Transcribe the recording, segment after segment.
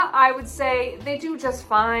I would say they do just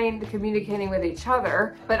fine communicating with each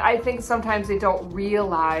other, but I think sometimes they don't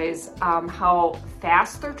realize how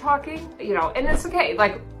fast they're talking, you know, and it's okay.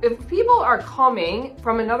 Like, if people are coming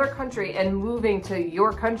from another country and moving to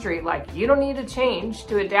your country, like, you don't need to change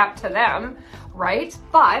to adapt to them, right?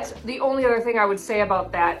 But the only other thing I would say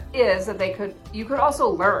about that is that you could also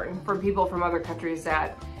learn from people from other countries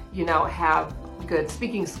that, you know, have good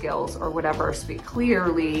speaking skills or whatever, speak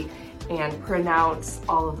clearly and pronounce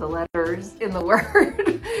all of the letters in the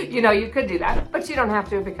word. You know, you could do that, but you don't have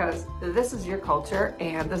to, because this is your culture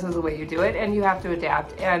and this is the way you do it, and you have to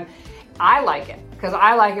adapt. And I like it, because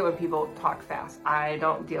I like it when people talk fast. I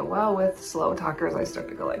don't deal well with slow talkers. I start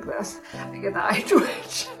to go like this. I get the eye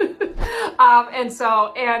twitch.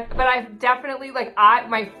 But I've definitely, like,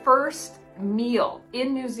 my first meal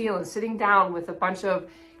in New Zealand, sitting down with a bunch of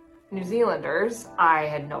New Zealanders, I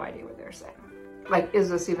had no idea what they were saying. Like, is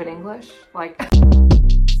this even English? Like.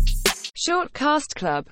 Shortcast Club.